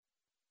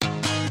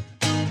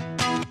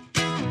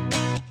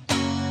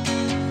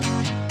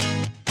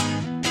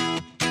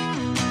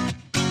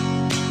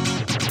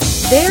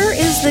There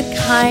is the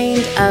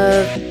kind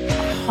of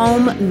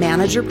home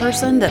manager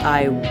person that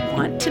I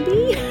want to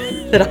be,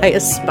 that I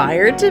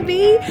aspire to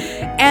be,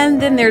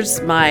 and then there's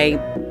my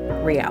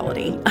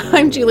reality.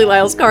 I'm Julie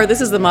Lyles-Carr.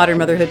 This is the Modern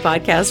Motherhood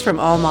Podcast from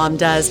All Mom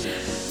Does.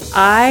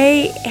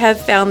 I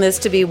have found this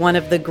to be one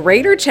of the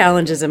greater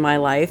challenges in my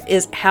life,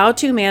 is how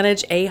to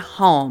manage a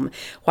home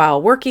while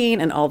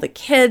working and all the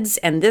kids.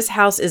 And this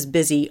house is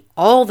busy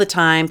all the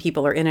time.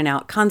 People are in and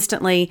out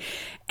constantly.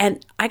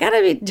 And I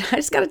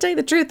just gotta tell you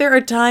the truth. There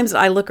are times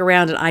that I look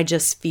around and I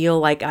just feel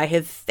like I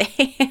have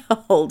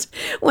failed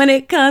when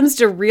it comes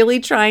to really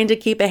trying to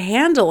keep a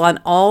handle on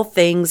all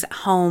things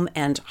home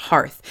and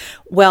hearth.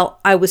 Well,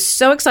 I was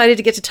so excited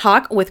to get to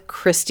talk with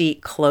Christy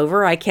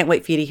Clover. I can't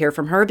wait for you to hear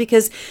from her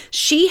because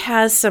she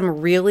has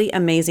some really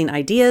amazing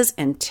ideas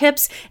and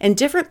tips and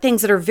different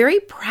things that are very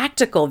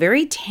practical,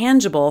 very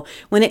tangible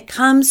when it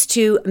comes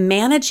to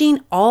managing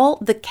all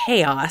the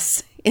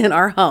chaos in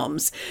our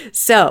homes.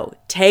 So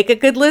take a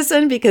good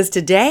listen because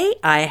today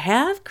I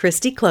have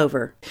Christy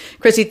Clover.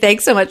 Christy,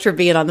 thanks so much for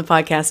being on the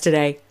podcast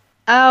today.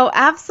 Oh,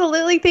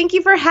 absolutely. Thank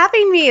you for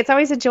having me. It's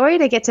always a joy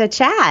to get to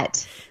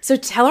chat. So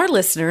tell our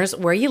listeners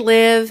where you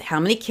live, how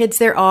many kids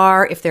there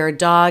are, if there are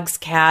dogs,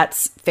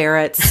 cats,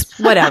 ferrets,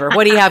 whatever.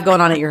 What do you have going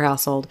on at your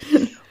household?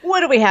 What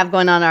do we have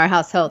going on in our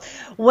household?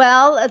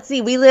 Well, let's see.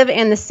 We live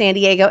in the San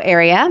Diego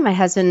area. My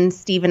husband,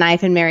 Steve, and I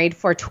have been married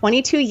for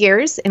 22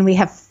 years, and we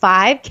have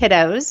 5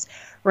 kiddos,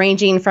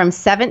 ranging from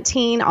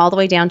 17 all the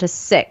way down to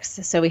 6.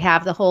 So we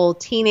have the whole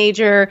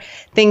teenager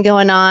thing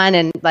going on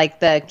and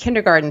like the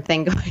kindergarten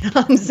thing going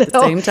on. So at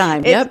the same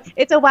time, yep.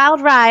 It's a wild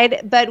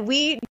ride, but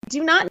we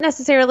don't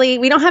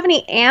have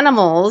any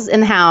animals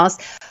in the house,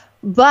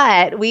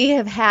 but we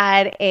have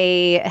had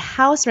a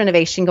house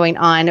renovation going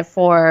on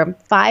for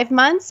 5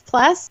 months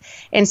plus.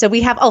 And so we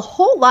have a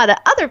whole lot of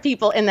other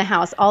people in the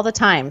house all the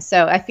time.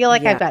 So I feel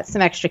like I've got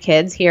some extra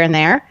kids here and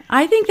there.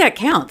 I think that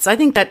counts. I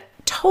think that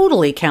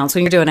totally counts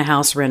when you're doing a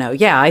house reno.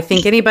 Yeah, I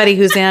think anybody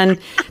who's in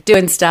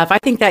doing stuff, I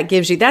think that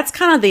gives you, that's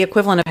kind of the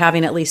equivalent of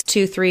having at least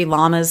 2-3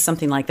 llamas,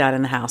 something like that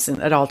in the house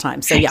at all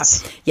times. So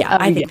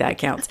I think that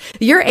counts.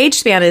 Your age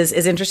span is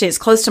interesting. It's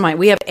close to mine.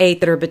 We have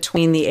 8 that are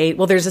between the 8.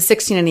 Well, there's a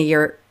 16 and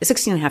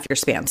a half year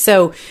span.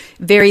 So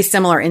very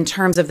similar in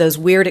terms of those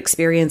weird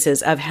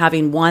experiences of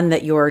having one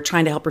that you're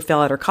trying to help her fill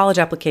out her college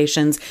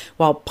applications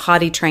while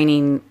potty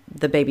training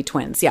the baby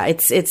twins. Yeah,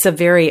 it's a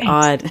very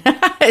odd,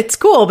 it's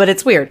cool, but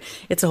it's weird.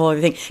 It's a whole other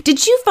thing.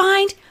 Did you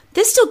find,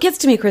 this still gets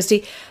to me,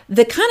 Christy,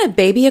 the kind of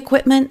baby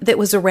equipment that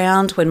was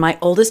around when my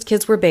oldest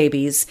kids were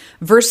babies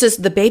versus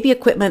the baby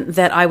equipment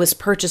that I was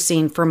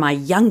purchasing for my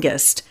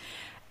youngest?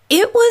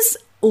 It was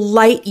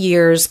light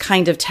years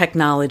kind of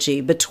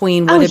technology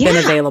between what had been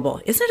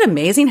available. Isn't it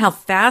amazing how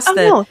fast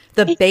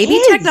the baby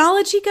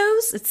technology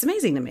goes? It's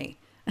amazing to me.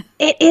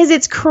 It is.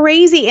 It's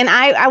crazy. And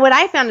what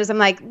I found is I'm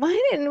like, why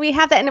didn't we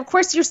have that? And of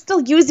course, you're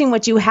still using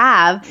what you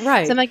have.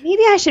 Right. So I'm like,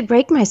 maybe I should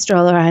break my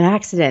stroller on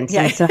accident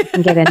so I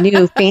can get a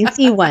new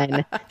fancy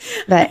one.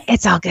 But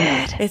it's all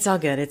good. It's all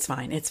good. It's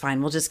fine. It's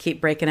fine. We'll just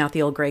keep breaking out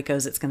the old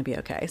Gracos. It's going to be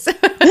okay.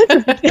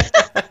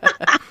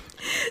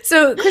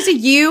 So, Christy,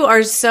 you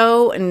are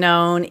so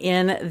known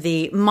in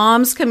the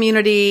moms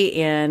community,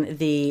 in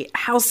the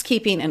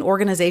housekeeping and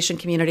organization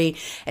community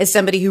as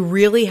somebody who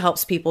really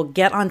helps people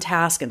get on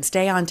task and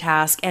stay on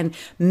task and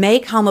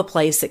make home a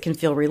place that can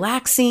feel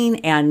relaxing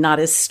and not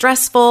as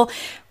stressful,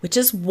 which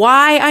is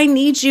why I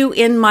need you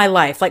in my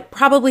life. Like,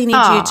 probably need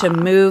you to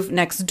move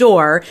next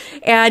door.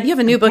 And you have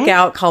a new book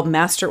out called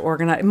Master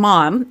Organizer,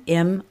 Mom,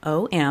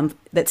 M-O-M,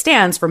 that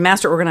stands for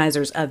Master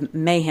Organizers of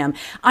Mayhem.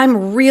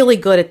 I'm really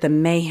good at the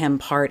mayhem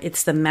part.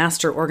 It's the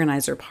master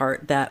organizer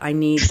part that I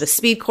need the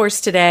speed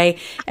course today,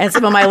 and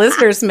some of my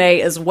listeners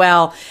may as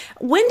well.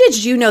 When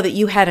did you know that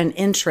you had an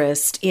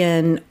interest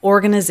in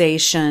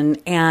organization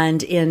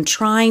and in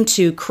trying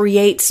to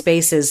create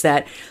spaces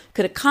that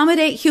could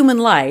accommodate human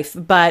life,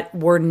 but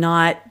were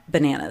not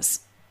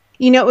bananas?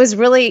 You know, it was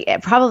really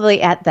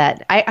probably at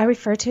that. I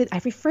refer to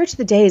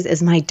the days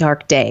as my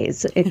dark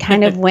days. It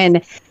kind of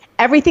when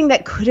everything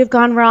that could have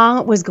gone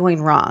wrong was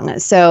going wrong.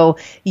 So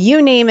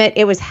you name it,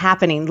 it was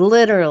happening,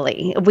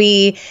 literally.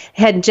 We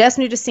had just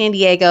moved to San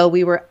Diego.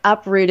 We were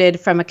uprooted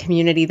from a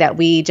community that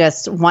we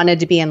just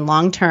wanted to be in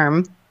long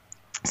term.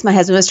 So my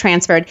husband was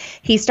transferred.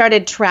 He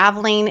started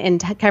traveling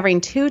and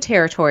covering 2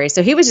 territories.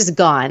 So he was just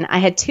gone. I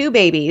had 2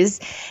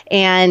 babies.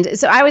 And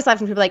so I always laugh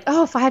when people are like,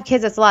 oh, 5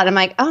 kids, that's a lot. I'm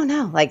like, oh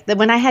no,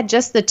 when I had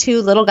just the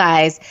 2 little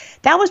guys,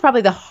 that was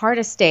probably the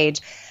hardest stage.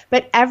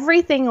 But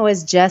everything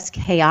was just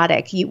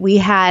chaotic. We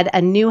had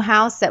a new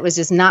house that was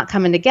just not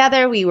coming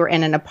together. We were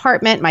in an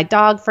apartment. My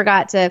dog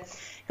forgot to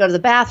go to the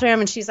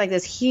bathroom, and she's like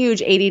this huge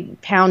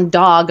 80-pound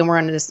dog, and we're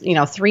in this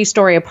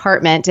 3-story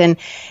apartment, and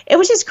it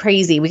was just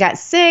crazy. We got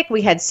sick,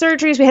 we had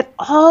surgeries, we had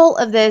all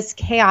of this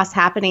chaos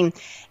happening,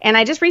 and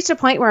I just reached a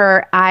point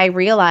where I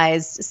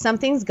realized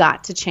something's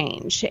got to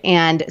change.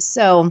 And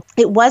so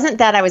it wasn't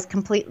that I was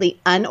completely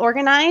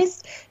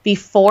unorganized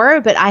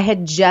before, but I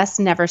had just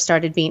never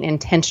started being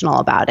intentional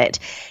about it.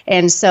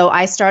 And so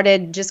I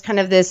started just kind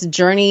of this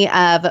journey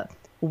of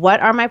what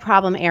are my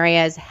problem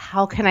areas?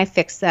 How can I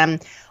fix them?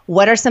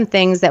 What are some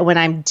things that when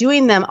I'm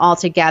doing them all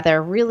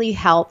together really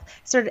help?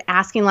 Started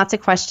asking lots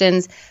of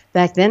questions.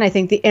 Back then, I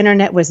think the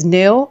internet was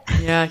new.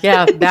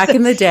 Yeah, back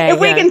in the day. If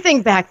we can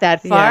think back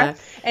that far. Yeah.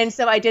 And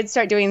so I did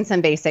start doing some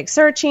basic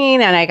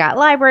searching, and I got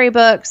library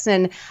books,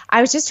 and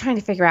I was just trying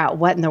to figure out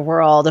what in the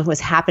world was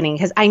happening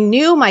because I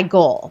knew my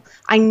goal.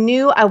 I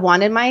knew I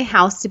wanted my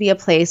house to be a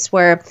place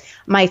where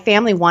my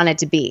family wanted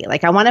to be.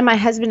 Like I wanted my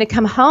husband to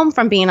come home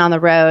from being on the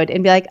road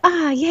and be like,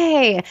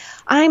 yay,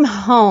 I'm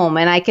home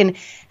and I can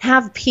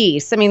have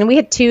peace. I mean, we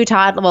had a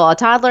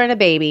toddler and a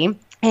baby.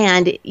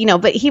 And,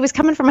 but he was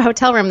coming from a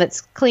hotel room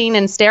that's clean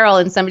and sterile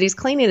and somebody's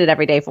cleaning it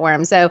every day for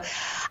him. So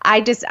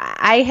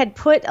I had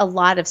put a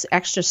lot of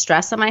extra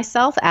stress on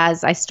myself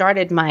as I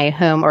started my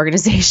home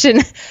organization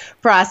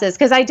process.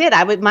 Because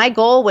my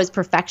goal was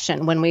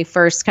perfection when we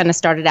first kind of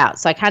started out.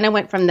 So I kind of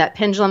went from that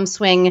pendulum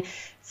swing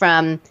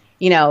from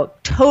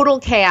total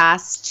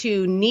chaos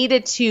to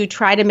needed to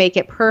try to make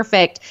it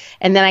perfect.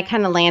 And then I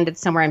kind of landed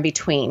somewhere in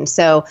between.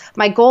 So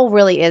my goal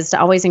really is to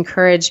always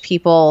encourage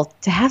people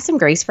to have some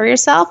grace for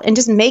yourself and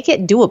just make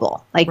it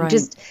doable.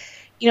 Just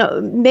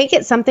make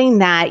it something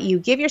that you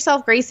give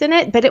yourself grace in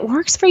it, but it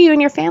works for you and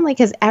your family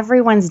because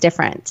everyone's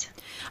different.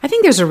 I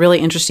think there's a really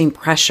interesting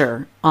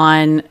pressure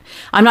on,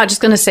 I'm not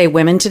just going to say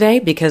women today,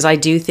 because I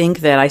do think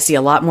that I see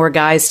a lot more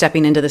guys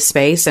stepping into the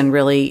space and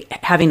really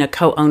having a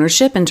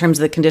co-ownership in terms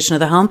of the condition of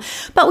the home.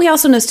 But we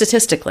also know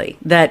statistically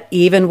that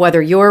even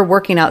whether you're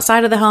working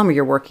outside of the home or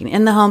you're working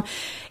in the home,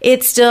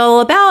 it's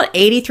still about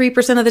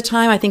 83% of the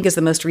time, I think is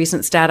the most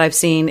recent stat I've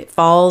seen,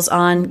 falls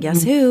on,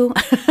 guess who?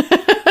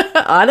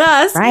 On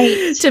us,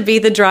 right, to be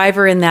the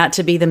driver in that,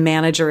 to be the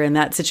manager in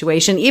that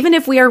situation. Even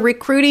if we are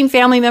recruiting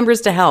family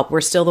members to help,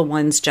 we're still the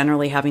ones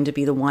generally having to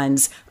be the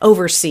ones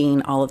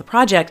overseeing all of the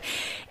project.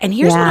 And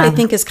here's what I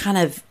think is kind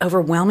of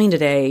overwhelming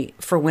today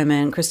for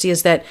women, Christy,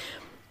 is that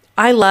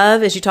I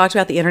love, as you talked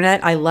about the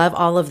internet, I love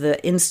all of the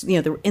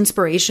the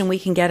inspiration we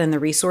can get and the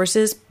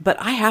resources. But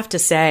I have to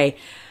say,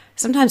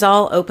 sometimes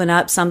I'll open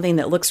up something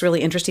that looks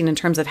really interesting in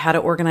terms of how to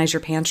organize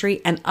your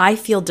pantry, and I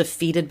feel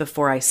defeated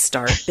before I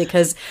start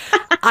because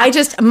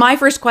my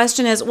first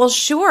question is, well,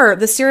 sure,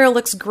 the cereal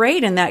looks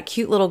great in that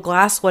cute little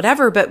glass,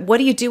 whatever, but what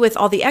do you do with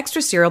all the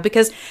extra cereal?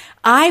 Because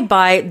I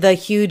buy the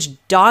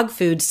huge dog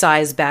food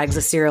size bags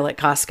of cereal at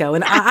Costco,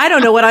 and I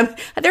don't know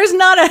there's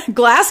not a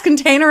glass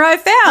container I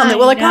found that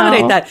will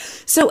accommodate that.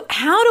 So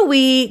how do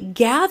we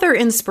gather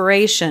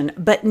inspiration,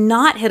 but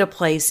not hit a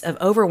place of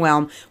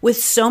overwhelm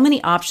with so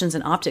many options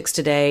and optics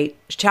today,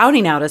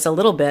 shouting at us a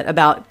little bit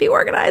about be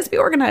organized, be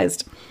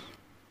organized?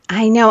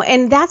 I know.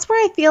 And that's where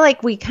I feel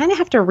like we kind of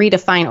have to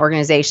redefine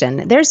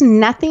organization. There's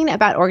nothing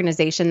about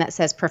organization that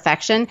says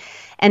perfection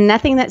and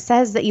nothing that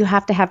says that you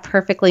have to have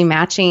perfectly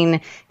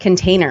matching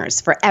containers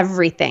for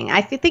everything.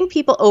 I think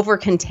people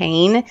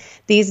over-contain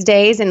these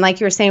days. And like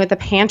you were saying with the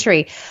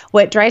pantry,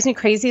 what drives me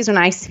crazy is when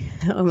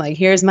I'm like,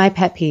 here's my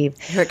pet peeve.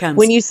 Here it comes.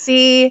 When you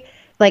see,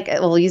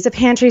 we'll use a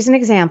pantry as an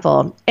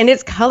example, and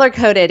it's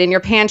color-coded in your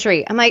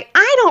pantry. I'm like,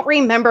 I don't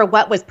remember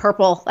what was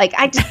purple. I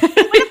have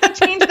to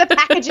change the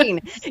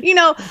packaging.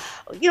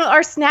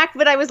 Our snack,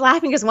 but I was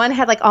laughing because one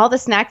had all the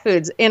snack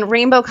foods in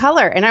rainbow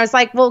color. And I was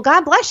like, well,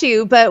 God bless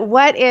you, but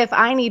what if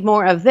I need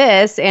more of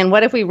this? And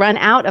what if we run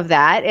out of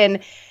that? And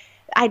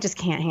I just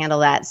can't handle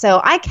that.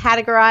 So I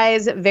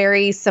categorize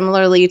very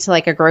similarly to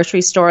a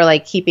grocery store,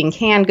 keeping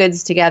canned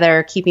goods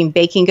together, keeping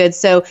baking goods.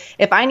 So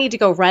if I need to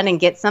go run and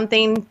get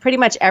something, pretty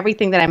much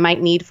everything that I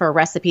might need for a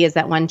recipe is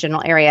that one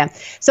general area.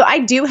 So I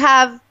do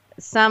have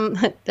some,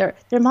 they're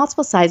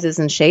multiple sizes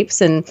and shapes,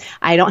 and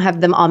I don't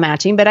have them all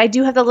matching, but I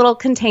do have the little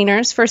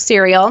containers for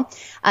cereal.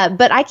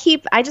 But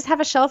I just have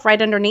a shelf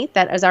right underneath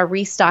that as our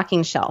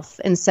restocking shelf.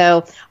 And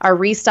so our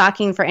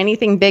restocking for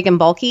anything big and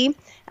bulky,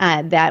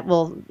 that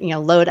will,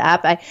 load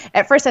up.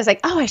 At first I was like,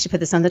 I should put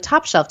this on the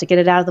top shelf to get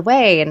it out of the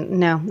way. And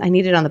no, I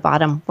need it on the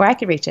bottom where I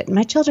could reach it and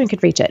my children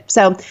could reach it.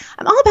 So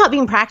I'm all about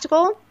being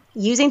practical,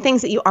 using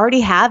things that you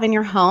already have in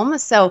your home.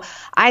 So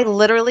I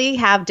literally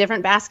have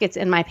different baskets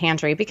in my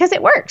pantry because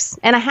it works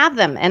and I have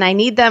them and I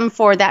need them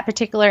for that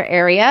particular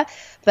area.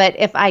 But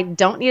if I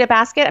don't need a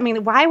basket,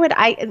 why would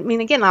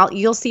again,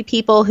 you'll see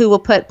people who will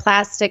put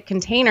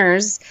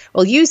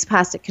use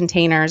plastic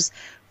containers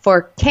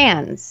for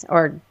cans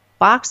or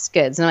boxed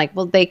goods. And I'm like,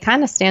 well, they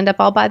kind of stand up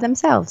all by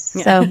themselves.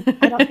 So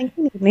I don't think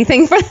you need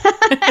anything for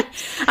that.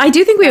 I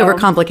do think we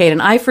overcomplicate.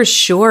 And I for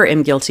sure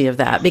am guilty of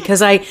that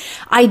because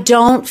I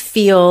don't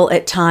feel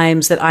at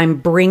times that I'm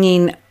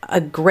bringing a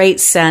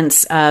great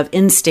sense of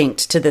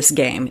instinct to this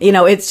game.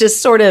 It's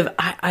just sort of,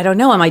 I don't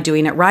know, am I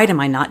doing it right? Am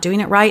I not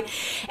doing it right?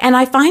 And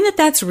I find that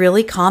that's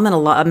really common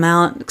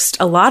amongst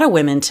a lot of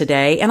women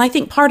today. And I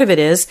think part of it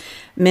is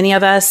many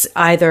of us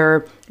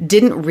either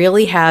didn't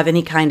really have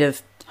any kind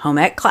of home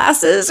ec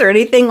classes or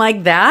anything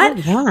like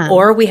that.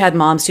 Or we had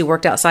moms who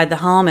worked outside the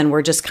home and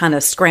were just kind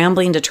of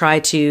scrambling to try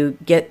to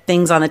get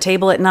things on the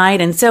table at night.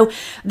 And so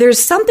there's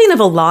something of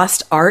a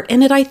lost art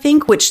in it, I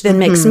think, which then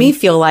makes me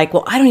feel like,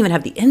 well, I don't even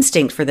have the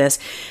instinct for this.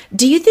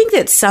 Do you think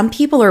that some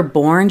people are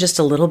born just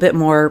a little bit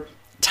more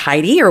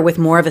tidy or with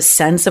more of a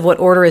sense of what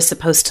order is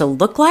supposed to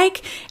look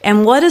like?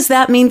 And what does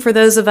that mean for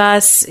those of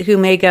us who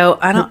may go,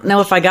 I don't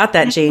know if I got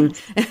that, Jean?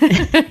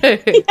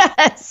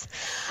 Yes,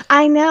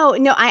 I know.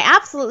 No, I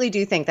absolutely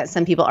do think that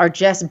some people are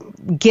just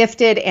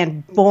gifted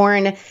and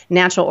born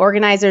natural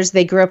organizers.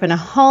 They grew up in a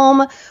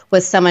home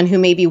with someone who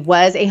maybe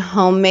was a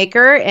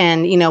homemaker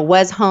and,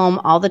 was home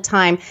all the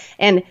time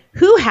and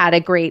who had a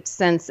great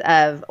sense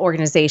of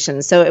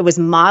organization. So it was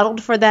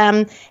modeled for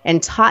them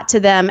and taught to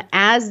them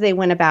as they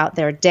went about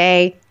their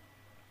day.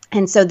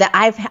 And so that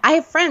I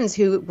have friends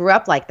who grew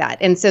up like that.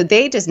 And so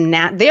they just,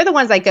 they're the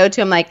ones I go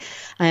to. I'm like,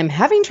 I'm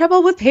having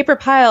trouble with paper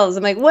piles.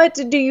 I'm like, what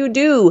do you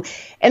do?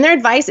 And their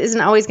advice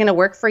isn't always going to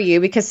work for you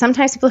because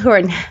sometimes people who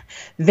are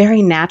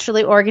very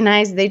naturally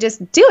organized, they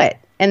just do it.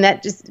 And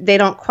that just, they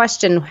don't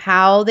question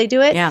how they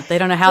do it. Yeah, they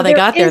don't know how they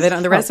got there. They don't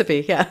know the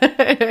recipe. Yeah.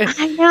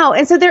 I know.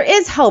 And so there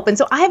is hope. And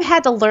so I've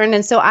had to learn.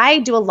 And so I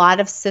do a lot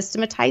of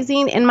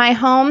systematizing in my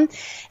home.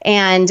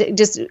 And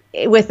just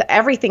with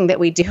everything that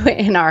we do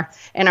in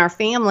our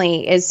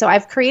family is, so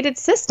I've created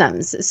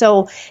systems.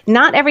 So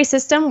not every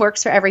system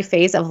works for every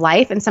phase of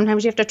life. And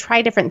sometimes you have to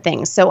try different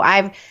things. So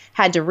I've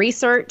had to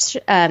research,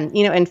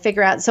 and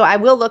figure out. So I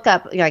will look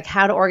up like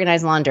how to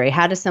organize laundry,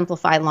 how to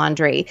simplify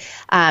laundry.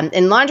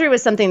 And laundry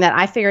was something that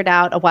I figured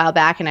out a while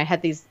back. And I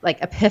had these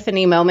like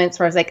epiphany moments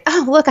where I was like,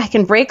 oh, look, I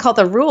can break all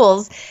the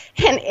rules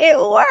and it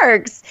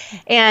works.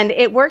 And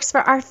it works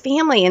for our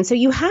family. And so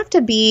you have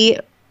to be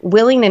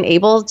willing and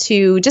able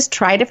to just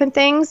try different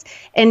things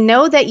and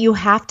know that you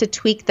have to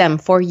tweak them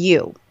for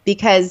you,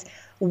 because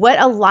what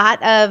a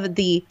lot of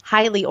the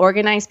highly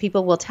organized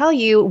people will tell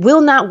you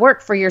will not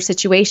work for your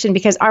situation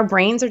because our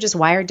brains are just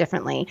wired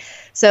differently.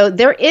 So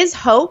there is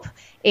hope.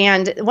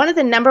 And one of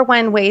the number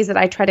one ways that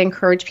I try to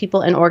encourage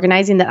people in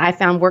organizing that I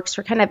found works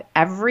for kind of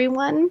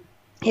everyone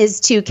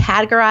is to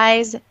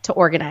categorize to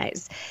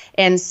organize.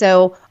 And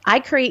so I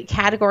create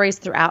categories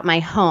throughout my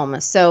home.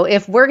 So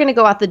if we're going to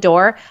go out the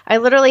door, I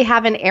literally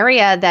have an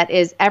area that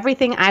is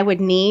everything I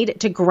would need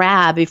to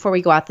grab before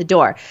we go out the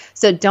door.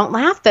 So don't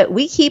laugh, but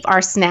we keep our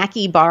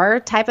snacky bar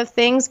type of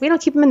things. We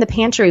don't keep them in the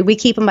pantry. We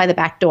keep them by the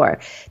back door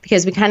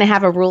because we kind of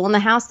have a rule in the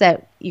house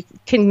that you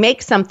can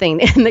make something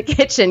in the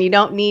kitchen. You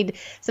don't need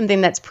something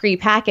that's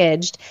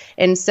prepackaged.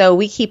 And so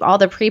we keep all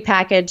the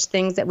prepackaged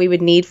things that we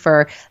would need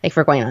for, like, if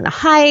we're going on a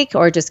hike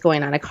or just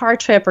going on a car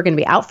trip, we're going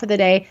to be out for the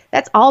day.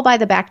 That's all by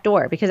the back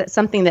door because it's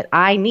something that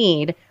I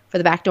need for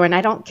the back door. And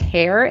I don't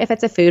care if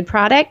it's a food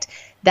product.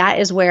 That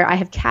is where I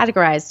have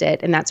categorized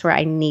it, and that's where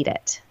I need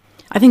it.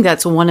 I think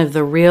that's one of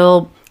the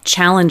real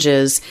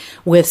challenges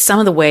with some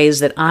of the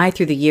ways that I,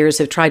 through the years,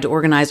 have tried to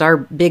organize our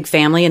big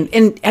family.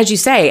 And as you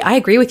say, I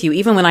agree with you.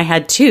 Even when I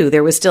had two,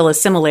 there was still a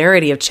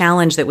similarity of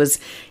challenge that was,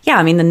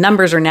 the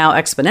numbers are now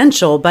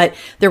exponential, but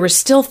there were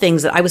still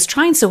things that I was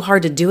trying so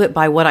hard to do it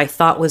by what I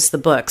thought was the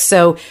book.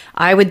 So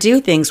I would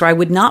do things where I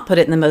would not put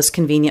it in the most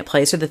convenient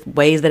place or the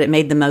ways that it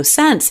made the most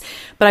sense,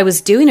 but I was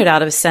doing it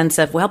out of a sense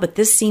of, but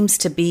this seems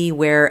to be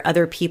where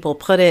other people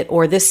put it,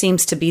 or this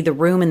seems to be the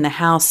room in the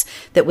house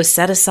that was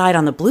set aside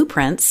on the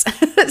blueprints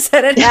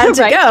said it had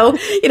to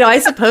go. I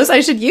suppose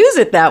I should use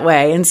it that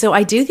way. And so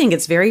I do think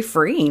it's very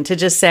freeing to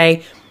just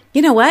say,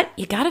 you know what?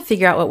 You got to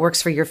figure out what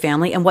works for your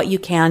family and what you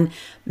can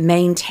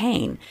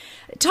maintain.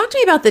 Talk to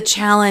me about the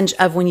challenge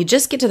of when you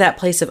just get to that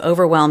place of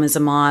overwhelm as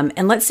a mom,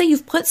 and let's say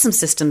you've put some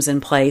systems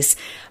in place,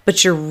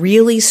 but you're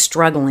really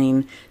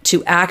struggling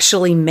to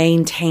actually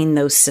maintain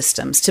those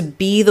systems, to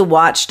be the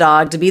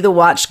watchdog, to be the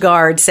watch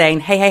guard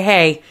saying,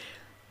 hey,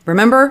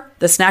 remember,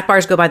 the snack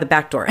bars go by the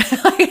back door.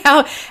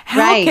 How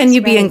can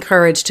you be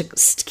encouraged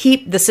to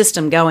keep the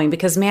system going?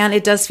 Because, man,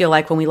 it does feel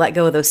like when we let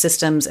go of those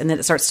systems and then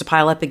it starts to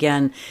pile up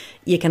again,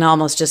 you can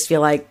almost just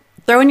feel like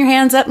throwing your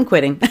hands up and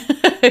quitting.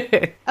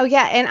 Oh,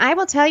 yeah. And I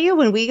will tell you,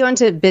 when we go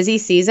into busy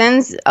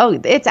seasons,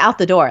 it's out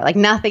the door. Like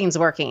nothing's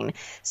working.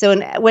 So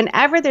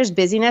whenever there's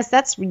busyness,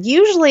 that's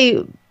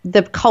usually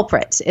the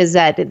culprit, is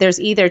that there's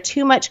either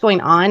too much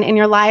going on in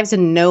your lives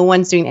and no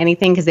one's doing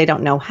anything because they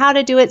don't know how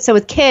to do it. So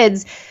with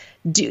kids,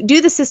 do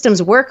the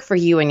systems work for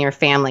you and your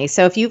family?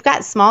 So if you've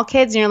got small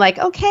kids and you're like,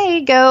 okay,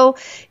 go,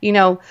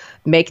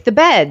 make the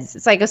beds.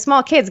 It's like a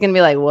small kid's going to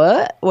be like,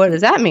 what? What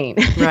does that mean?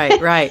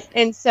 Right.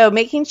 And so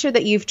making sure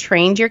that you've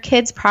trained your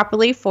kids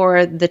properly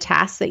for the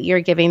tasks that you're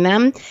giving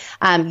them.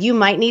 You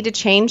might need to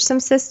change some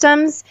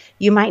systems.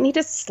 You might need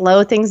to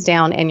slow things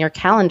down in your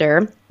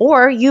calendar,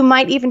 or you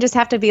might even just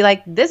have to be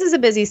like, this is a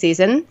busy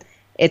season.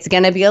 It's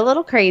going to be a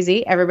little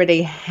crazy.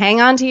 Everybody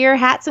hang on to your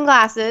hats and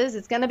glasses.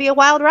 It's going to be a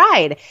wild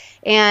ride.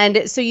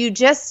 And so you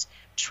just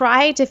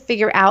try to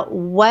figure out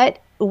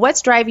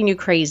what's driving you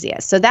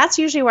craziest. So that's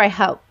usually where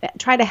I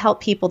try to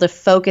help people to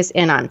focus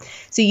in on.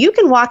 So you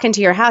can walk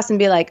into your house and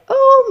be like,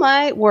 oh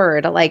my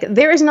word, like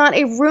there is not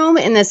a room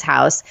in this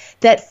house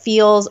that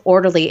feels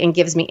orderly and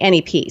gives me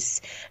any peace.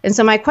 And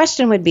so my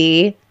question would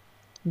be,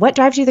 what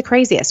drives you the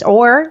craziest?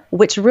 Or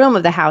which room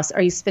of the house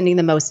are you spending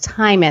the most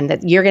time in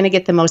that you're going to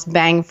get the most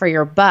bang for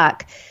your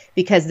buck,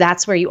 because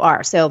that's where you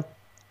are. So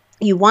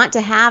you want to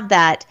have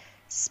that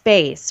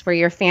space where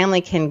your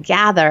family can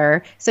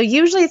gather. So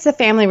usually it's a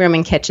family room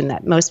and kitchen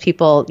that most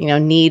people,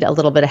 need a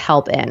little bit of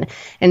help in.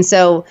 And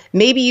so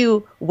maybe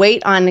you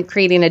wait on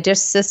creating a dish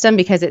system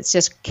because it's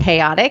just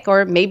chaotic,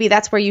 or maybe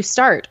that's where you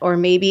start, or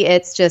maybe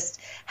it's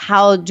just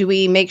how do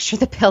we make sure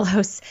the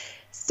pillows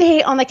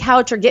stay on the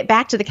couch or get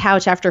back to the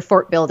couch after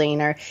fort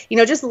building, or,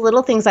 just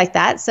little things like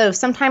that. So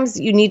sometimes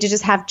you need to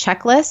just have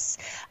checklists.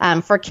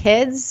 For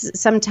kids,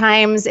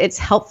 sometimes it's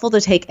helpful to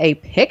take a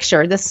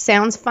picture. This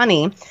sounds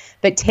funny,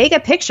 but take a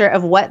picture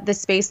of what the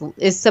space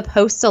is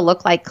supposed to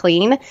look like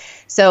clean.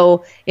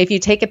 So if you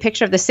take a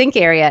picture of the sink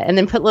area and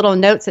then put little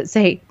notes that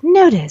say,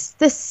 notice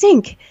the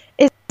sink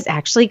is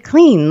actually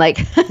clean. Like,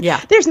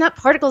 there's not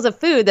particles of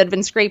food that have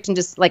been scraped and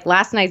just like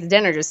last night's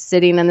dinner just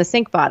sitting in the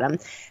sink bottom.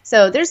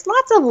 So there's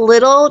lots of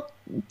little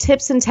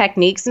tips and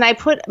techniques. And I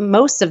put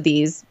most of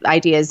these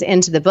ideas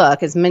into the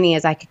book, as many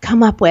as I could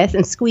come up with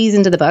and squeeze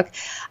into the book,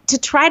 to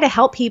try to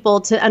help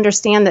people to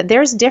understand that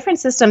there's different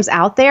systems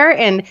out there,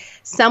 and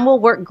some will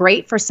work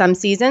great for some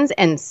seasons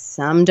and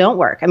some don't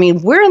work. I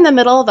mean, we're in the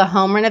middle of a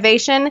home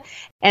renovation,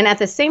 and at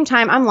the same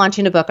time, I'm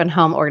launching a book on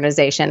home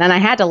organization. And I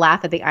had to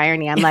laugh at the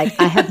irony. I'm like,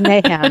 I have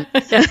mayhem.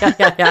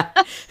 I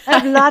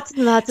have lots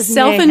and lots of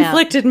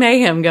self-inflicted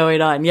mayhem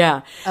going on.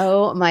 Yeah.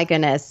 Oh my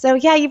goodness. So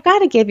yeah, you've got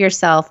to give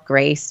yourself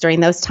grace during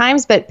those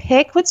times, but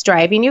pick what's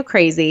driving you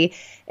crazy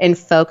and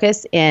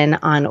focus in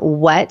on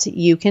what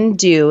you can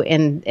do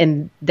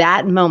in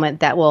that moment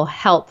that will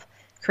help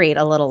create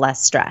a little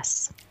less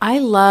stress. I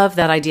love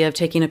that idea of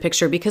taking a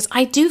picture, because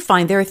I do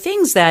find there are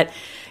things that,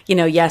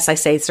 yes, I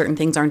say certain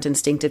things aren't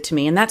instinctive to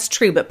me, and that's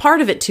true. But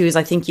part of it too is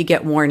I think you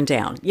get worn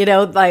down.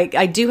 Like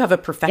I do have a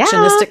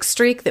perfectionistic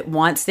streak that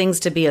wants things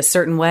to be a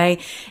certain way.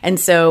 And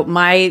so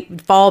my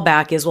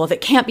fallback is, well, if it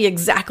can't be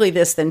exactly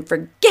this, then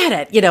forget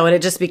it, and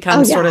it just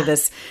becomes sort of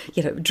this,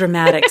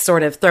 dramatic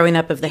sort of throwing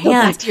up of the hands.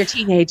 Go back to your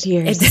teenage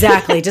years.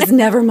 Exactly. Just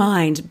never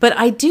mind. But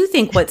I do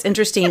think what's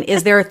interesting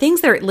is there are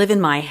things that live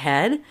in my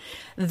head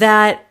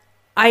that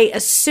I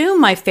assume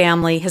my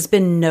family has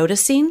been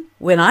noticing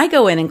when I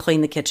go in and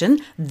clean the kitchen.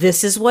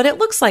 This is what it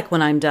looks like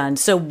when I'm done.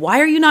 So why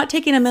are you not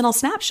taking a mental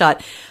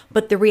snapshot?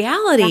 But the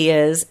reality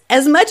is,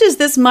 as much as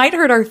this might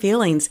hurt our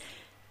feelings,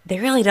 they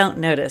really don't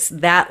notice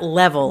that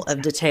level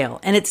of detail.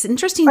 And it's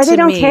interesting to me. Or they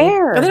don't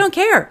care. Or they don't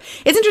care.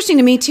 It's interesting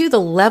to me, too, the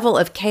level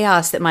of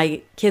chaos that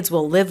my kids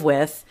will live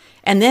with.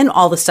 And then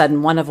all of a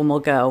sudden, one of them will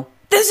go,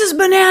 this is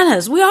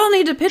bananas. We all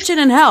need to pitch in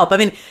and help. I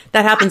mean,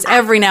 that happens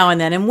every now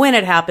and then. And when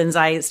it happens,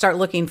 I start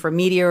looking for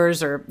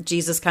meteors or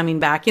Jesus coming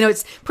back.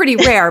 It's pretty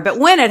rare. But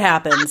when it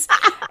happens,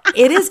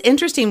 it is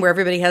interesting where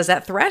everybody has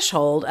that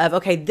threshold of,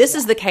 okay, this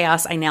is the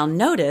chaos I now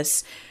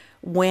notice,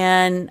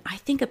 when I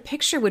think a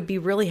picture would be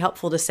really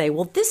helpful to say,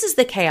 well, this is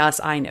the chaos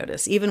I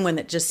notice, even when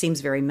it just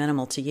seems very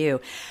minimal to you.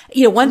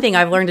 One thing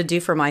I've learned to do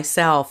for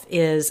myself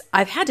is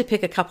I've had to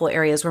pick a couple of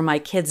areas where my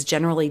kids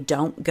generally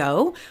don't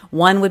go.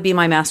 One would be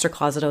my master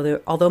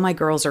closet, although my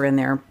girls are in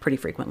there pretty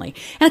frequently,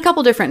 and a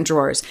couple different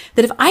drawers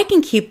that if I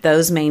can keep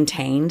those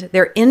maintained,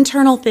 they're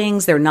internal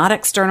things, they're not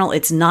external.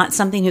 It's not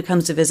something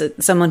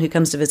someone who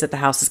comes to visit the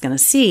house is going to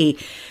see.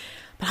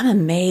 But I'm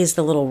amazed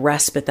the little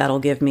respite that'll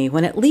give me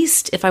when at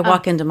least if I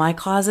walk into my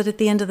closet at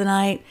the end of the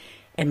night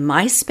and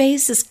my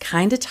space is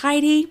kind of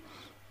tidy,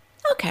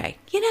 okay,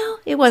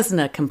 it wasn't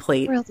a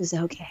complete... The world is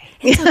okay.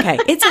 It's okay.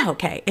 It's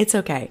okay. It's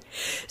okay.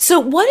 So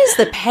what is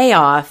the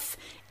payoff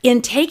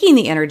in taking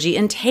the energy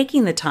and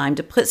taking the time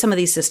to put some of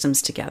these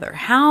systems together?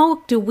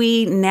 How do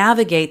we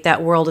navigate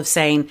that world of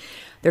saying,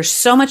 there's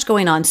so much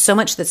going on, so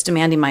much that's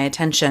demanding my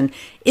attention?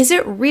 Is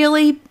it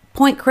really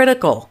point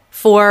critical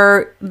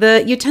for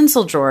the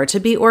utensil drawer to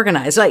be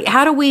organized? Like,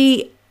 how do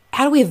we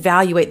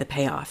evaluate the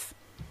payoff?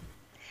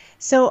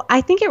 So I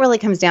think it really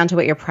comes down to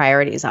what your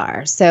priorities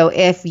are. So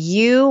if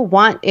you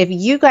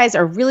guys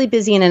are really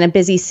busy and in a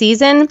busy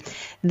season,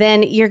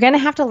 then you're going to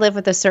have to live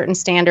with a certain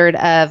standard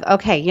of,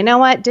 okay, you know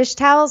what, dish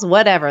towels,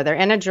 whatever, they're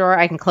in a drawer,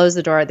 I can close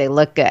the drawer, they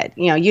look good.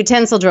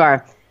 Utensil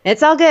drawer,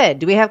 it's all good.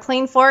 Do we have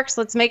clean forks?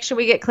 Let's make sure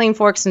we get clean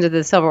forks into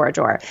the silverware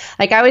drawer.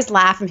 Like, I always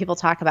laugh when people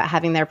talk about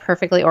having their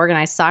perfectly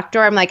organized sock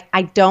drawer. I'm like,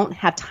 I don't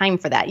have time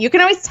for that. You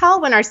can always tell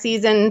when our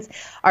seasons,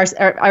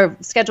 our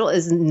schedule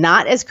is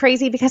not as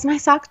crazy because my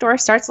sock drawer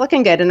starts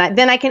looking good. And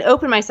then I can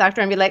open my sock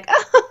drawer and be like,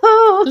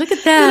 oh, look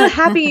at that.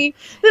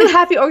 little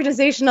happy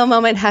organizational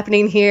moment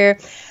happening here.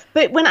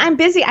 But when I'm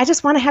busy, I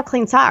just want to have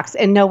clean socks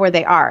and know where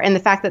they are. And the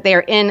fact that they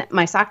are in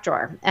my sock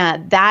drawer,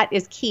 that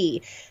is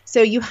key.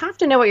 So you have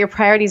to know what your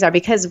priorities are,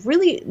 because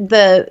really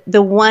the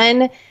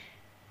one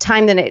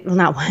time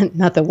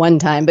not the one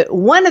time, but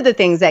one of the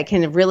things that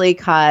can really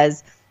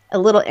cause a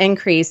little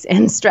increase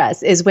in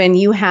stress is when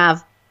you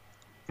have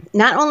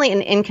not only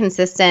an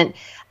inconsistent,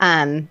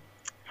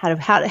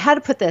 how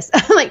to put this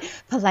like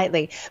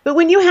politely. But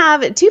when you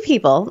have two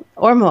people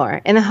or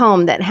more in a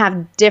home that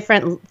have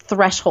different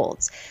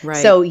thresholds, Right.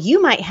 So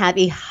you might have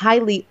a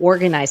highly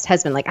organized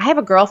husband. Like I have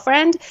a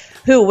girlfriend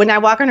who, when I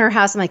walk in her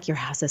house, I'm like, your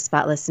house is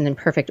spotless and in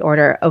perfect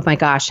order. Oh my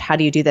gosh, how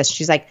do you do this?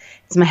 She's like,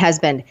 it's my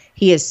husband.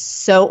 He is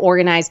so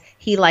organized.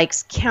 He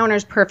likes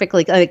counters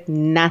perfectly, like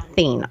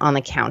nothing on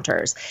the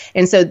counters.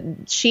 And so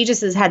she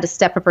just has had to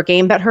step up her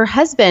game. But her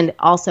husband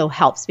also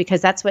helps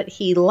because that's what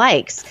he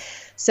likes.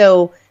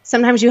 So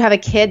sometimes you have a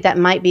kid that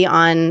might be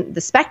on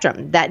the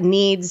spectrum that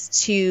needs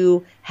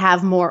to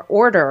have more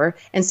order.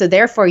 And so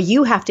therefore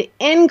you have to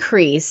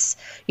increase,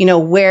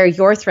 where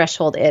your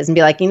threshold is and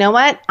be like, you know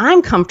what?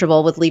 I'm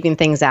comfortable with leaving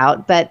things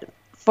out, but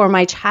for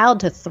my child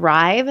to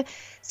thrive.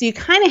 So you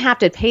kind of have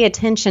to pay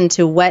attention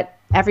to what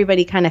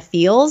everybody kind of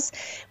feels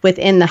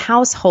within the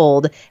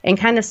household and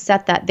kind of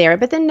set that there,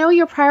 but then know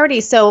your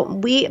priorities. So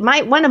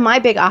one of my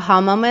big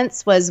aha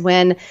moments was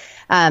when,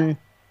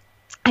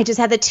 I just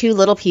had the two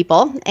little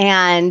people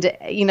and,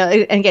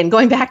 again,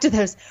 going back to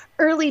those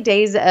early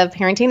days of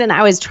parenting, and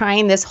I was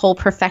trying this whole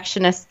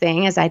perfectionist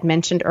thing, as I'd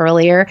mentioned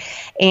earlier,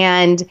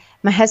 and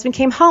my husband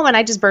came home and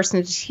I just burst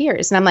into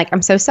tears. And I'm like,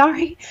 I'm so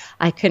sorry.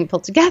 I couldn't pull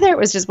together. It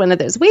was just one of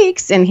those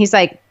weeks. And he's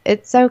like,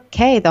 it's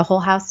okay. The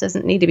whole house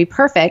doesn't need to be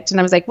perfect. And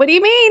I was like, what do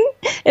you mean?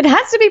 It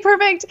has to be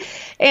perfect.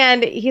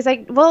 And he's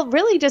like, well,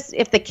 really just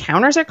if the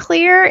counters are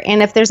clear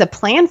and if there's a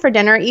plan for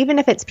dinner, even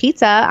if it's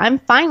pizza, I'm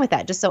fine with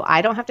that. Just so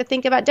I don't have to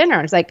think about dinner.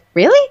 I was like,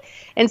 really?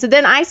 And so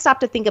then I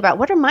stopped to think about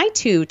what are my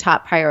two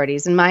top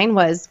priorities? And mine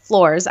was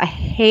floors. I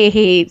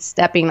hate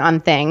stepping on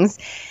things.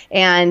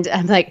 And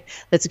I'm like,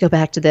 let's go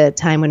back to the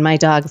time when my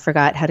dog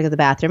forgot how to go to the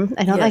bathroom.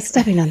 I don't like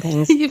stepping on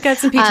things. You've got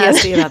some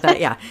PTSD about that.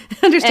 Yeah.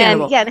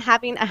 Understandable. And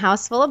having a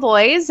house full of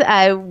boys,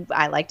 I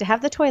like to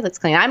have the toilets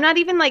clean. I'm not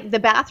even like the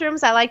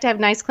bathrooms. I like to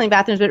have nice, clean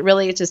bathrooms, but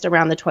really it's just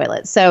around the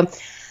toilets. So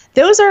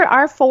those are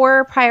our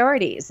 4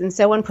 priorities. And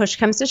so when push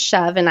comes to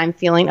shove and I'm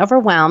feeling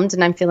overwhelmed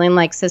and I'm feeling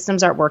like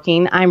systems aren't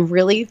working, I'm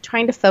really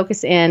trying to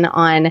focus in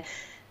on,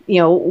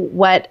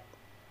 what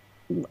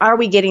are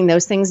we getting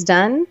those things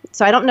done?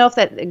 So I don't know if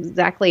that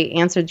exactly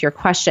answered your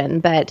question,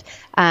 but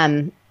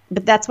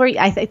that's where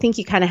I think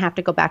you kind of have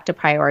to go back to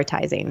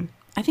prioritizing.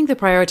 I think the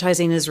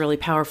prioritizing is really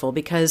powerful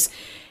because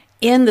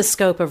in the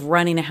scope of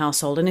running a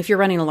household, and if you're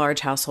running a large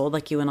household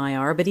like you and I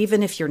are, but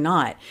even if you're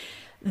not,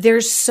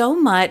 there's so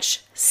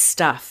much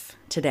stuff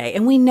today.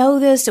 And we know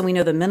this, and we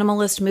know the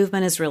minimalist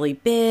movement is really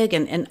big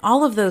and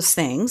all of those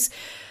things,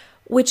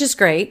 which is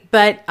great.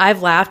 But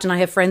I've laughed and I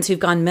have friends who've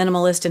gone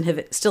minimalist and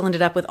have still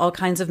ended up with all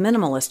kinds of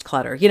minimalist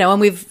clutter,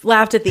 and we've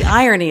laughed at the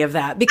irony of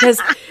that because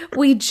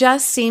we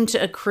just seem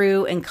to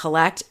accrue and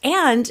collect.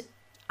 And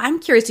I'm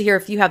curious to hear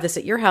if you have this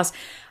at your house.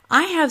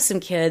 I have some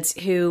kids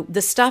who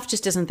the stuff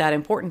just isn't that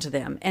important to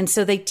them. And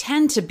so they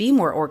tend to be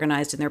more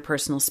organized in their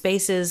personal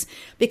spaces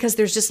because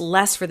there's just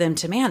less for them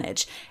to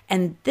manage.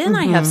 And then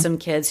I have some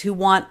kids who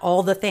want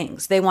all the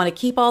things. They want to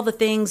keep all the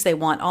things. They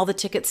want all the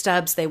ticket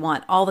stubs. They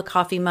want all the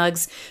coffee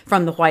mugs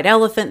from the white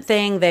elephant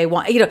thing. They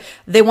want,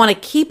 they want to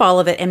keep all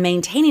of it, and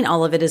maintaining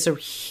all of it is a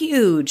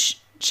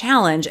huge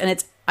challenge. And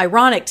it's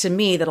ironic to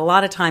me that a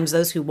lot of times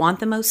those who want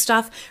the most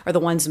stuff are the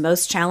ones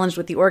most challenged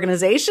with the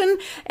organization.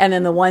 And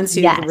then the ones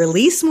who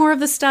release more of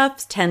the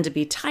stuff tend to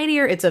be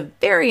tidier. It's a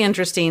very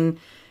interesting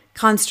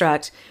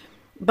construct.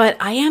 But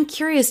I am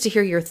curious to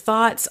hear your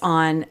thoughts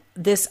on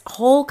this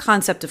whole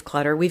concept of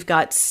clutter. We've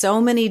got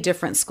so many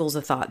different schools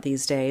of thought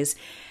these days.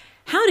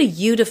 How do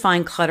you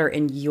define clutter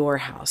in your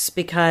house?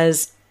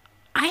 Because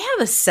I have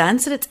a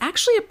sense that it's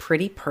actually a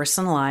pretty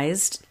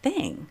personalized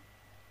thing.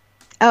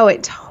 Oh,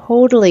 it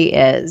totally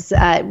is.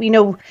 I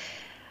don't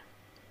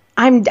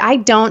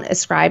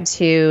ascribe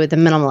to the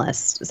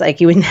minimalist. It's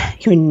like you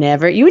would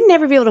never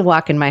be able to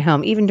walk in my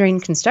home, even during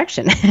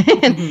construction,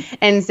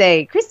 and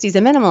say, Christy's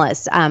a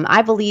minimalist.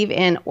 I believe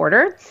in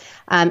order,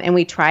 and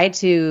we try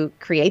to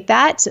create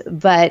that.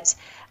 But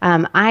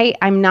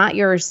I'm not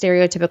your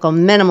stereotypical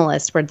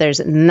minimalist where there's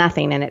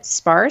nothing and it's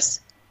sparse.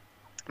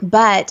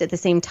 But at the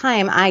same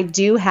time, I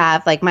do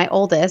have, like, my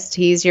oldest.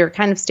 He's your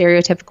kind of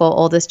stereotypical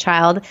oldest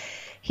child.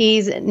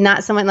 He's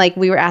not someone like,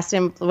 we were asking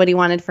him what he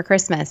wanted for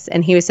Christmas,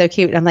 and he was so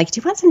cute. I'm like,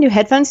 do you want some new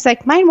headphones? He's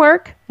like, mine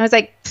work. I was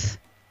like,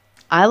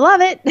 I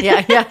love it.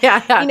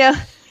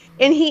 Yeah.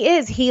 And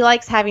he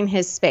likes having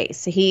his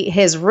space.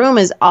 His room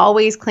is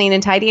always clean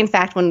and tidy. In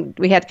fact, when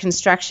we had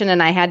construction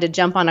and I had to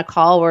jump on a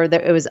call where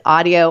it was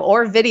audio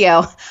or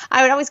video,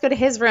 I would always go to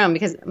his room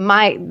because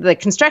the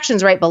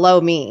construction's right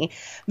below me.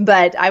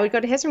 But I would go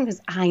to his room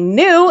because I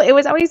knew it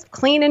was always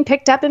clean and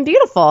picked up and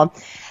beautiful.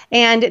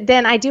 And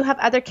then I do have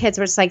other kids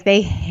where it's like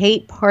they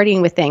hate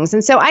partying with things.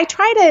 And so I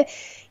try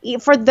to,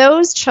 for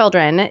those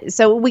children,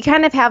 so we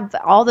kind of have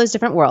all those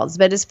different worlds.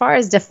 But as far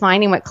as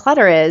defining what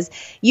clutter is,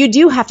 you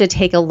do have to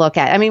take a look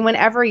at,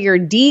 whenever you're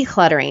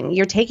decluttering,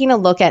 you're taking a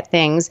look at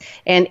things.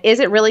 And is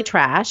it really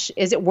trash?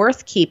 Is it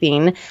worth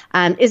keeping?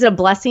 Is it a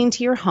blessing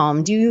to your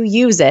home? Do you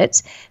use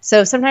it?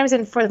 So sometimes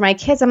for my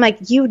kids, I'm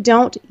like, you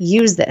don't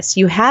use this.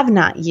 You have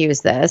not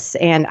used this.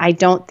 And I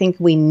don't think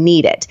we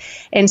need it.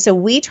 And so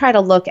we try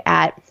to look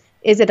at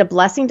is it a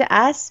blessing to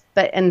us?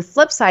 But on the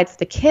flip side, for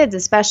the kids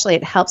especially,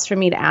 it helps for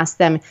me to ask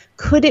them,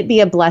 could it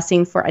be a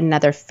blessing for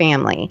another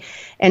family?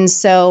 And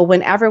so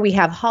whenever we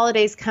have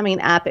holidays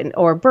coming up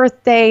or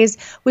birthdays,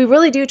 we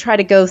really do try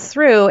to go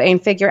through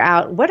and figure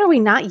out, what are we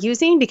not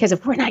using? Because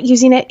if we're not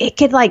using it, it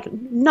could like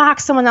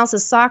knock someone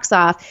else's socks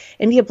off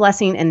and be a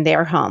blessing in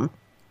their home.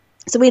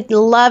 So we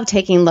love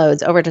taking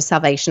loads over to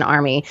Salvation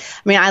Army.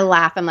 I mean, I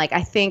laugh. I'm like,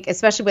 I think,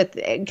 especially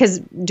because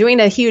doing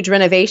a huge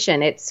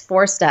renovation, it's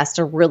forced us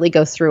to really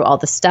go through all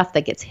the stuff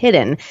that gets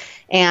hidden.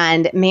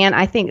 And man,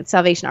 I think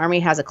Salvation Army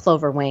has a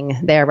clover wing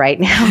there right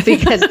now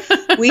because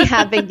we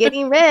have been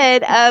getting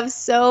rid of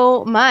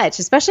so much,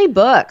 especially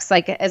books.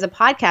 Like as a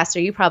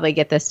podcaster, you probably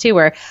get this too,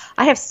 where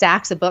I have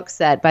stacks of books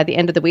that by the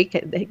end of the week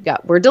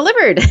were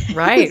delivered.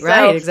 Right, so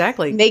right,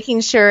 exactly.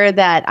 Making sure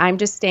that I'm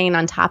just staying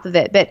on top of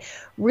it. But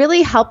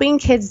really helping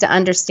kids to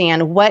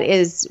understand what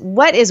is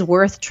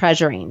worth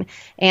treasuring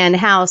and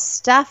how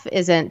stuff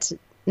isn't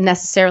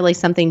necessarily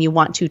something you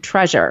want to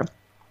treasure.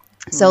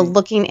 So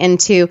looking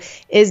into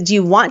do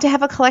you want to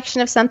have a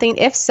collection of something?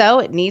 If so,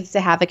 it needs to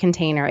have a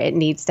container. It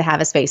needs to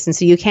have a space. And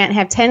so you can't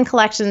have 10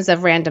 collections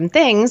of random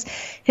things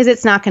because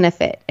it's not going to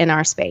fit in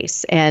our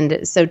space.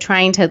 And so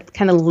trying to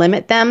kind of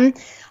limit them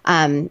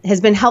has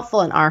been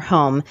helpful in our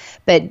home,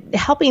 but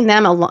helping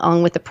them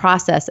along with the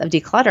process of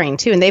decluttering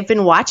too. And they've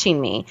been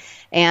watching me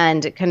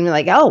and kind of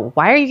like, oh,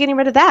 why are you getting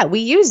rid of that?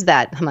 We used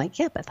that. I'm like,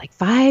 yeah, but like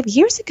 5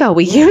 years ago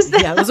we used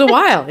that. Yeah, it was a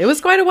while. It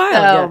was quite a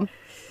while.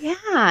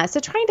 Yeah.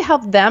 So trying to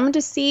help them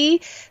to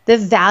see the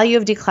value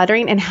of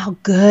decluttering and how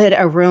good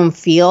a room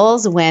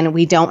feels when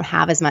we don't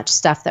have as much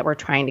stuff that we're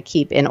trying to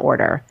keep in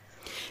order.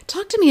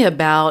 Talk to me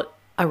about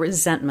a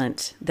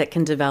resentment that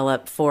can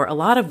develop for a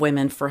lot of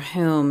women for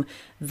whom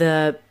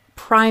the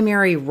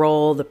primary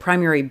role, the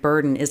primary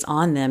burden is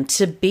on them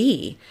to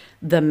be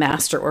the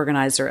master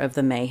organizer of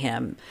the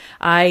mayhem.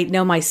 I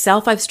know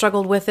myself, I've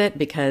struggled with it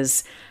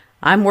because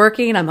I'm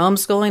working, I'm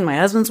homeschooling, my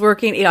husband's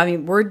working. You know, I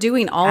mean, we're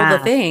doing all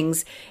the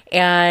things,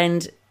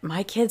 and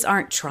my kids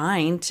aren't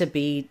trying to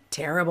be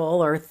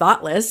terrible or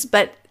thoughtless,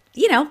 but,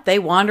 you know, they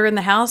wander in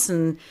the house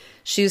and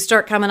shoes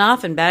start coming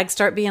off and bags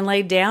start being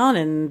laid down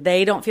and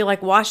they don't feel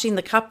like washing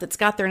the cup that's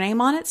got their name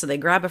on it, so they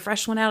grab a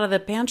fresh one out of the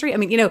pantry. I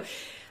mean, you know,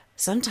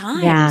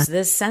 sometimes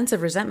this sense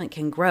of resentment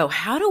can grow.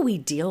 How do we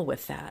deal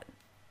with that?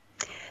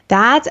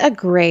 That's a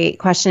great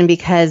question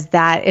because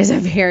that is a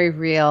very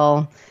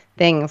real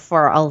thing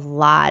for a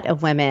lot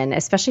of women,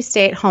 especially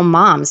stay-at-home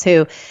moms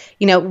who,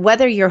 you know,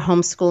 whether you're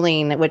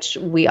homeschooling, which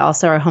we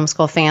also are a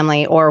homeschool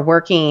family, or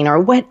working or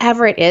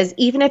whatever it is,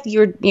 even if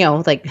you're, you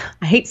know, like,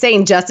 I hate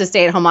saying just a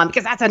stay-at-home mom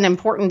because that's an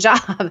important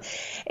job,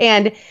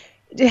 and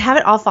to have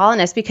it all fall on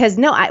us because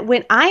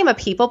when I'm a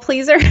people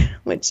pleaser,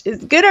 which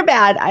is good or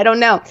bad, I don't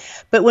know.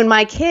 But when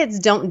my kids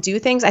don't do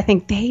things, I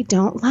think they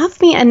don't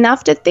love me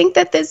enough to think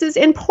that this is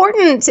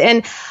important.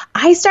 And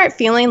I start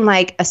feeling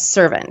like a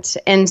servant.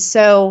 And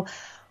so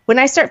when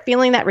I start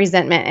feeling that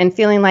resentment and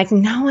feeling like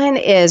no one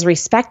is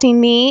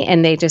respecting me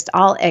and they just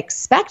all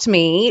expect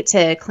me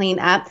to clean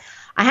up,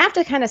 I have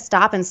to kind of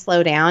stop and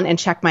slow down and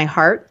check my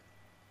heart.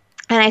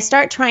 And I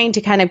start trying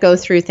to kind of go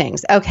through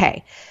things.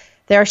 Okay,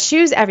 there are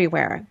shoes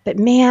everywhere, but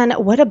man,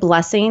 what a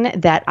blessing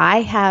that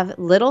I have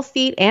little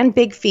feet and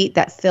big feet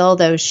that fill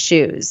those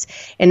shoes.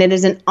 And it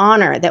is an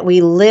honor that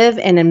we live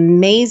in an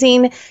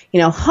amazing,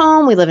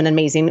 home. We live in an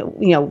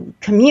amazing,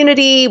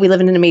 community. We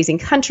live in an amazing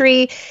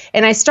country.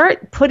 And I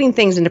start putting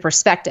things into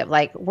perspective.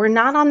 Like, we're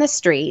not on the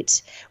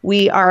street.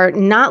 We are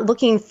not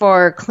looking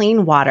for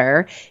clean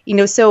water,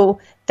 so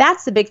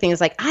that's the big thing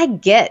is like,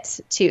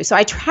 so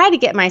I try to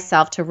get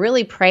myself to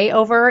really pray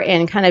over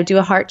and kind of do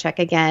a heart check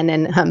again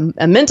and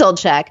a mental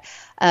check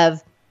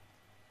of,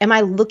 am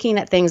I looking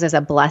at things as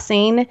a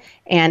blessing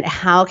and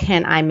how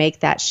can I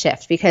make that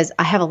shift? Because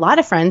I have a lot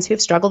of friends who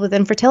have struggled with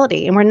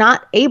infertility and we're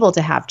not able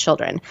to have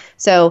children.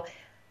 So,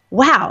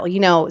 wow,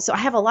 so I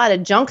have a lot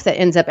of junk that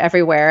ends up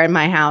everywhere in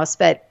my house,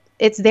 but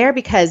it's there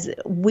because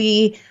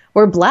we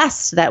were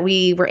blessed that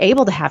we were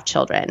able to have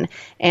children.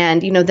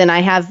 And, then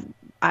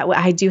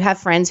I do have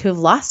friends who have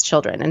lost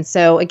children. And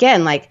so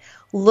again, like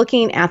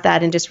looking at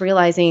that and just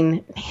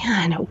realizing,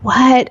 man,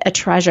 what a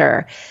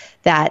treasure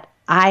that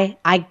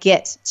I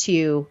get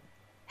to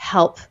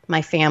help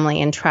my family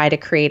and try to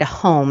create a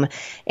home.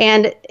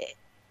 And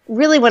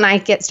really when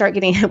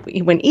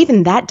when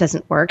even that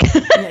doesn't work,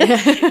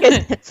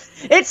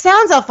 it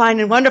sounds all fine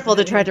and wonderful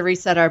to try to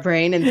reset our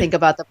brain and think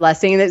about the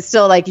blessing. It's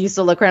still like, you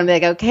still look around and be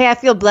like, okay, I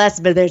feel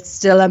blessed, but there's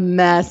still a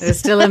mess. It's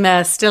still a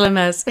mess, still a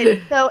mess.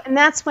 And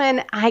that's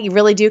when I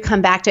really do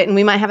come back to it. And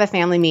we might have a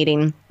family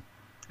meeting and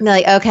be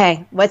like,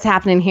 okay, what's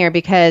happening here?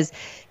 Because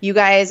you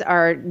guys so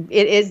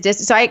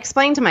I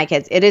explained to my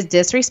kids, it is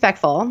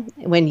disrespectful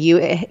when you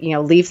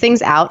leave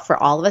things out for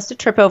all of us to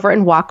trip over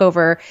and walk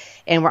over,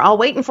 and we're all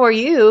waiting for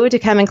you to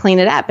come and clean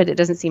it up, but it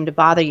doesn't seem to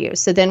bother you.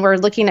 So then we're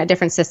looking at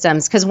different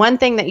systems, because one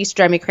thing that used to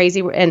drive me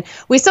crazy, and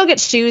we still get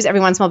shoes every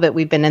once in a while, but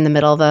we've been in the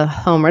middle of a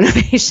home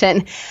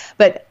renovation,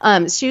 but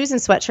shoes and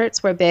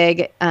sweatshirts were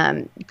big,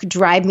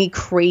 drive me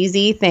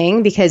crazy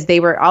thing, because they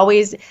were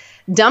always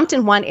dumped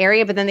in one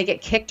area, but then they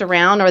get kicked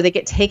around or they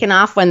get taken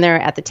off when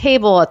they're at the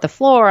table, at the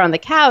floor, on the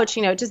couch,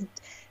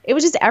 it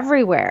was just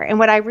everywhere. And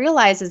what I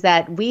realized is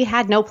that we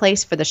had no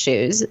place for the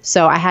shoes.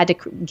 So I had to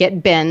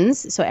get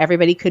bins so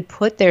everybody could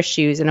put their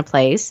shoes in a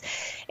place.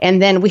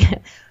 And then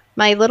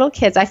my little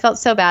kids, I felt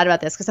so bad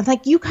about this because I'm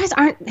like, you guys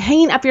aren't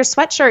hanging up your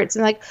sweatshirts.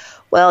 And like,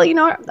 well,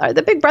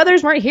 the big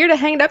brothers weren't here to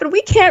hang it up and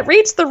we can't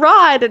reach the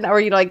rod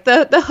or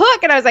the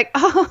hook. And I was like,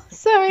 oh,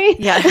 sorry.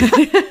 Yeah.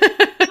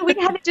 We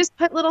had to just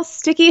put little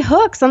sticky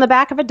hooks on the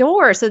back of a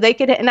door so they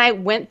could, and I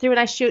went through and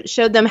I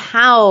showed them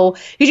how,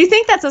 because you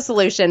think that's a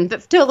solution,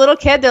 but to a little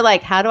kid, they're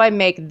like, how do I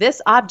make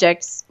this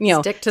object,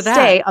 stick to that,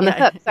 stay on the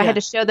hook? So I had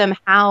to show them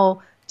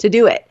how to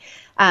do it.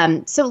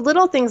 So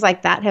little things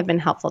like that have been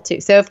helpful too.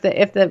 So if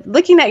the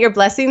looking at your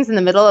blessings in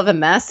the middle of a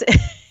mess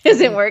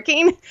isn't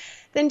working,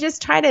 then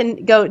just try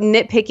to go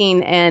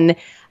nitpicking and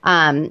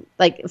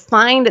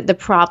find the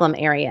problem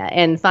area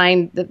and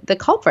find the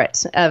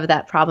culprit of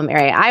that problem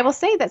area. I will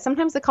say that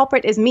sometimes the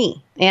culprit is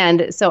me.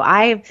 And so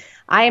I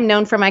am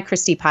known for my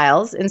Christy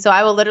piles. And so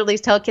I will literally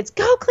tell kids,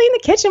 go clean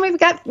the kitchen. We've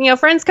got,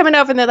 friends coming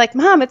over and they're like,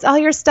 Mom, it's all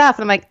your stuff.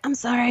 And I'm like, I'm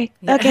sorry.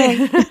 Yeah.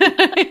 Okay.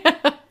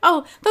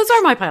 Oh, those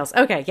are my piles.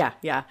 Okay. Yeah.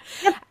 Yep.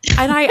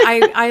 And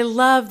I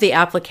love the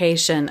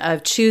application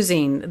of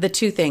choosing the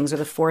 2 things or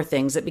the 4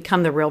 things that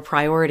become the real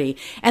priority.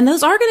 And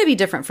those are going to be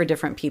different for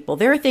different people.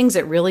 There are things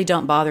that really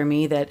don't bother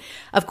me that,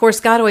 of course,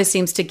 God always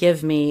seems to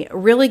give me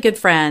really good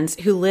friends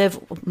who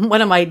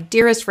one of my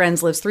dearest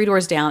friends lives 3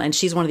 doors down, and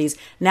she's one of these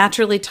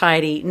naturally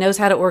tidy, knows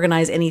how to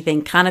organize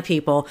anything kind of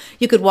people.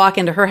 You could walk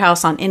into her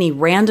house on any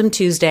random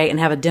Tuesday and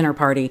have a dinner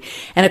party.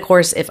 And of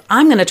course, if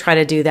I'm going to try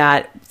to do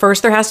that,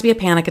 first there has to be a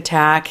panic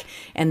attack.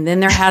 And then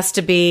there has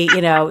to be,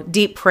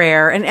 deep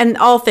prayer and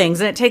all things.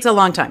 And it takes a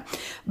long time.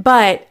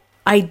 But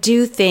I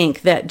do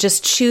think that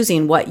just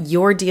choosing what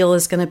your deal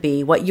is going to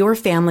be, what your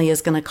family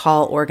is going to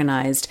call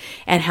organized,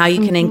 and how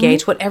you can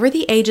engage whatever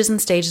the ages and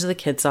stages of the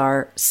kids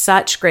are.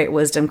 Such great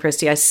wisdom,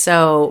 Christy. I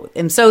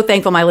am so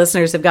thankful my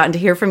listeners have gotten to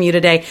hear from you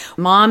today.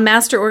 Mom,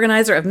 master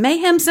organizer of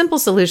Mayhem, simple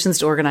solutions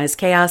to organize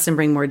chaos and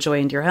bring more joy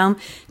into your home.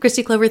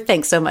 Christy Clover,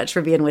 thanks so much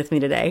for being with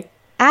me today.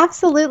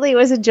 Absolutely. It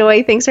was a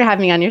joy. Thanks for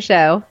having me on your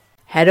show.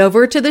 Head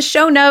over to the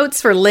show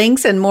notes for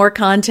links and more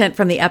content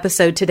from the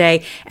episode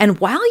today. And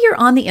while you're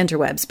on the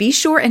interwebs, be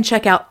sure and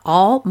check out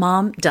All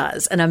Mom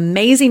Does, an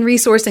amazing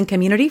resource and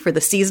community for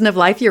the season of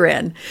life you're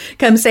in.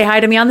 Come say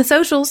hi to me on the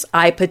socials.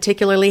 I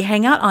particularly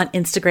hang out on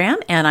Instagram,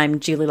 and I'm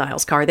Julie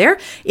Lyles Carr there.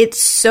 It's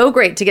so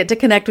great to get to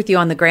connect with you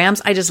on the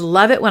grams. I just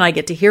love it when I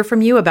get to hear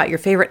from you about your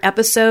favorite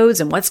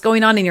episodes and what's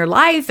going on in your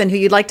life and who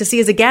you'd like to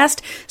see as a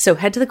guest. So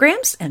head to the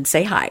grams and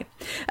say hi.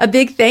 A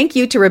big thank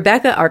you to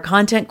Rebecca, our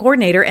content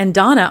coordinator, and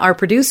Donna, our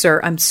producer.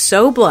 I'm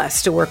so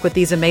blessed to work with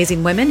these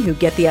amazing women who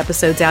get the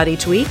episodes out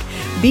each week.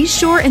 Be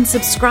sure and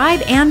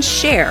subscribe and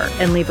share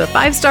and leave a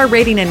 5-star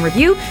rating and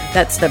review.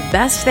 That's the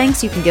best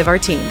thanks you can give our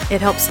team.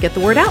 It helps get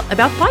the word out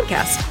about the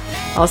podcast.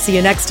 I'll see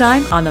you next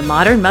time on the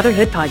Modern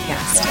Motherhood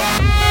Podcast.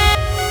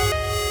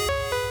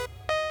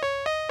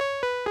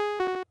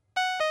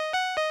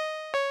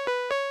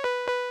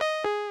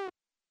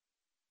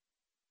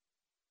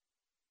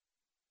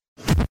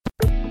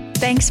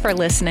 Thanks for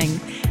listening.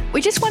 We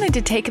just wanted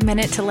to take a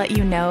minute to let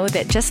you know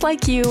that just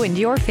like you and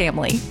your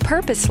family,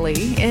 Purposely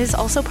is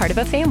also part of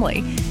a family,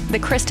 the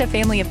Christa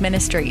Family of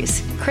Ministries.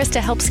 Christa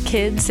helps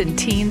kids and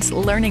teens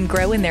learn and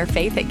grow in their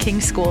faith at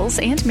King Schools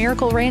and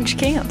Miracle Ranch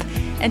Camp.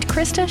 And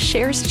Christa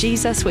shares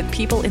Jesus with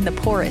people in the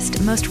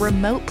poorest, most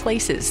remote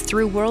places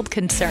through World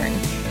Concern.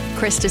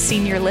 Christa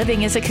Senior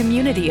Living is a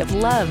community of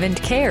love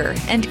and care,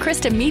 and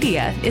Christa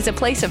Media is a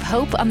place of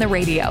hope on the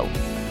radio.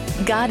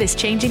 God is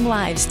changing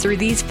lives through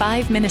these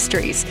 5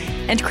 ministries,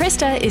 and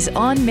Christa is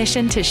on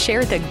mission to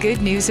share the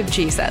good news of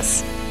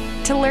Jesus.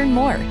 To learn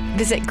more,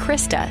 visit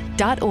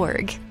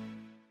Christa.org.